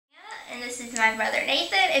and this is my brother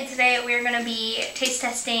Nathan, and today we're going to be taste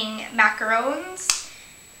testing macarons.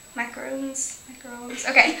 Macarons?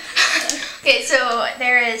 Okay. Okay, so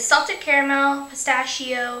there is salted caramel,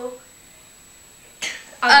 pistachio,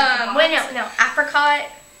 apricot,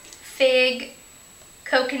 fig,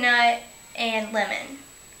 coconut, and lemon.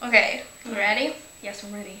 Okay, you ready? Yes,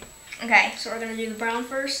 I'm ready. Okay. So we're going to do the brown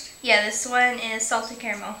first? Yeah, this one is salted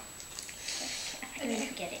caramel. I didn't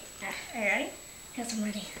forget it. Are you ready? Yes, I'm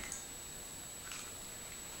ready.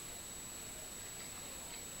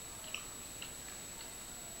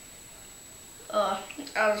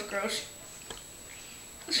 That was gross.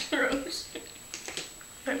 That's gross.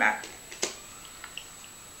 Put it back.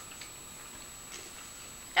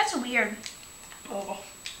 That's weird. Oh.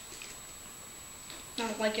 I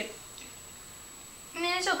don't like it. I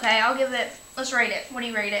mean, it's okay. I'll give it, let's rate it. What do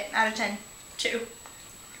you rate it out of 10? 2.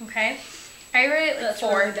 Okay. I rate it like That's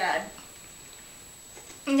 4. really bad.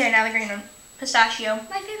 Okay, now the green one. Pistachio.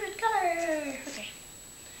 My favorite color. Okay.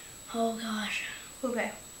 Oh gosh.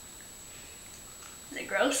 Okay. Is it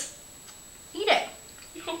gross? Eat it.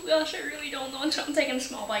 Oh gosh, I really don't know until I'm taking a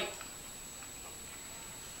small bite.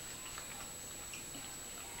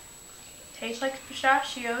 Tastes like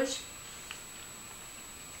pistachios.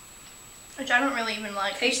 Which I don't really even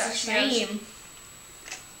like. Tastes the pistachios. same.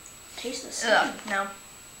 Tastes the same. Ugh, no.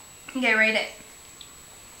 Okay, rate it.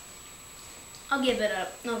 I'll give it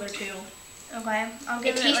another 2. Okay. I'll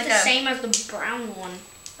give It it tastes like the same as the brown one.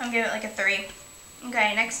 I'll give it like a 3.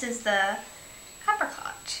 Okay, next is the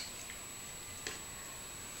apricot.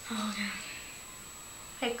 Oh no.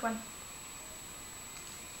 Pick one.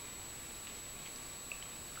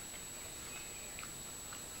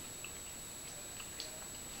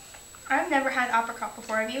 I've never had apricot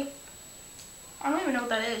before, have you? I don't even know what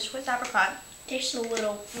that is. What's apricot? Tastes a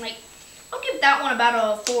little, like, I'll give that one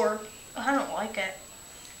about a 4. I don't like it.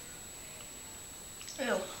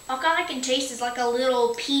 Ew. All I can taste is like a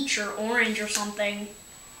little peach or orange or something.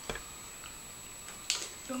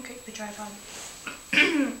 Don't kick the tripod.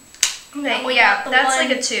 Okay, Oh, yeah, the that's one-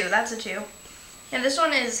 like a 2. That's a 2. And this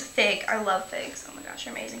one is fig. I love figs. Oh my gosh,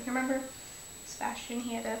 they're amazing. Remember Sebastian?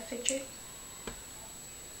 He had a fig tree.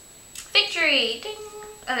 Fig tree! Ding!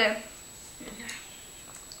 Okay.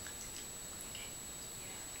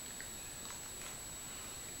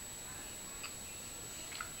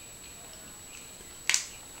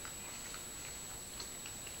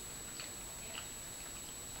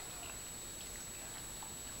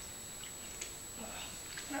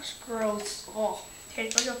 That's gross. Oh.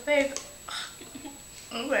 Tastes like a fig.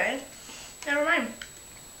 Okay. Never mind.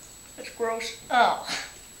 That's gross. Oh.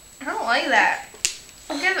 I don't like that.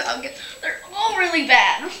 They're all really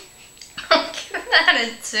bad. I'll give that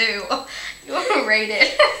a 2. You overrate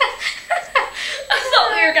it. I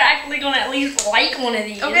thought we were actually gonna at least like one of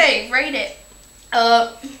these. Okay, rate it.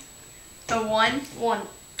 A 1.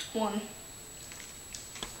 1.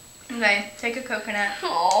 Okay, take a coconut.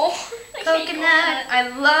 Oh. Coconut. I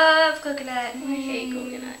love coconut. I hate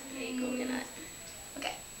coconut. I hate coconut.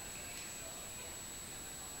 Okay.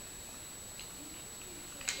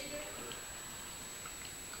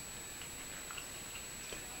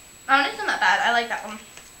 Oh, it's not that bad. I like that one.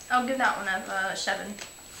 I'll give that one a 7.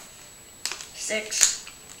 6.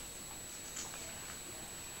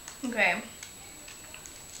 Okay.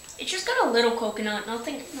 It's just got a little coconut.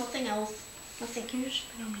 Nothing else. Nothing. Can you just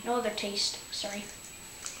put it on me? No other taste. Sorry.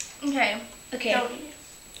 Okay. Okay. So,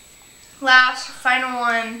 last, final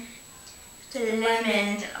one.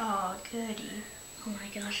 Lemon. Oh, goody. Oh my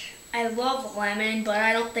gosh. I love lemon, but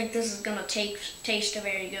I don't think this is gonna taste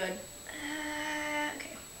very good.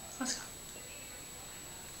 Okay. Let's go.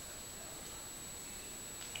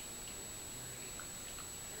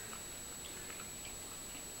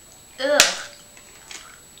 Ugh.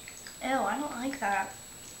 Ew, I don't like that.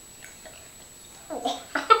 Oh.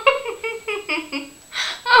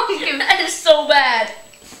 That is so bad.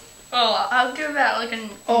 Oh, I'll give that like a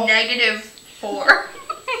 -4.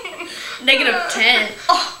 -10.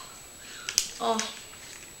 Oh. Oh.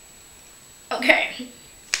 Okay.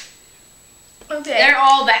 Okay. They're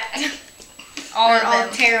all bad. all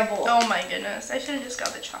terrible. Oh my goodness. I should have just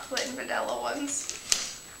got the chocolate and vanilla ones.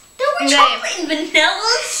 There were chocolate and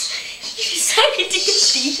vanillas? You decided to get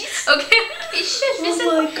these? Okay.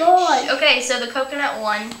 Oh my god. Okay, so the coconut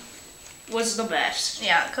one was the best.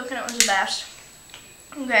 Yeah, coconut was the best.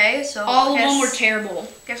 Okay, so all of them were terrible.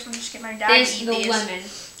 Guess we'll just get my dad to eat these. Lemon.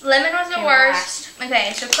 Lemon was the worst.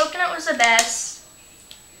 Okay, so coconut was the best.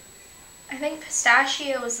 I think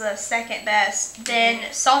pistachio was the second best.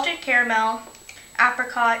 Then salted caramel,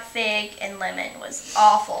 apricot, fig, and lemon was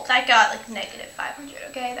awful. I got like -500.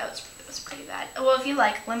 Okay, that was pretty bad. Well, if you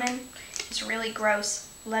like lemon, It's really gross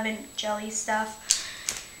lemon jelly stuff.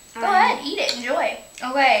 Go ahead, eat it, enjoy.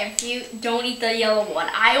 Okay, you don't eat the yellow one.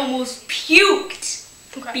 I almost puked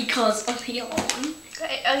because of the yellow one.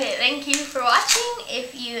 Okay, thank you for watching.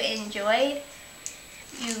 If you enjoyed,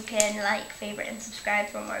 you can like, favorite, and subscribe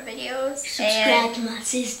for more videos. Subscribe to my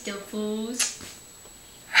sister, fools.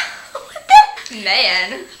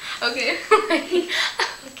 Man. Okay.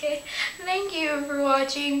 Okay. Thank you for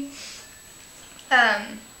watching.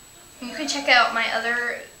 You can check out my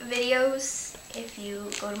other videos if you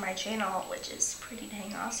go to my channel, which is pretty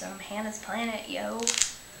dang awesome. Hannah's Planet, yo.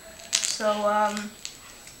 So,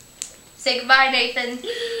 say goodbye, Nathan.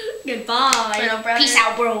 Goodbye. Little brother. Peace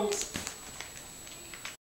out, bros.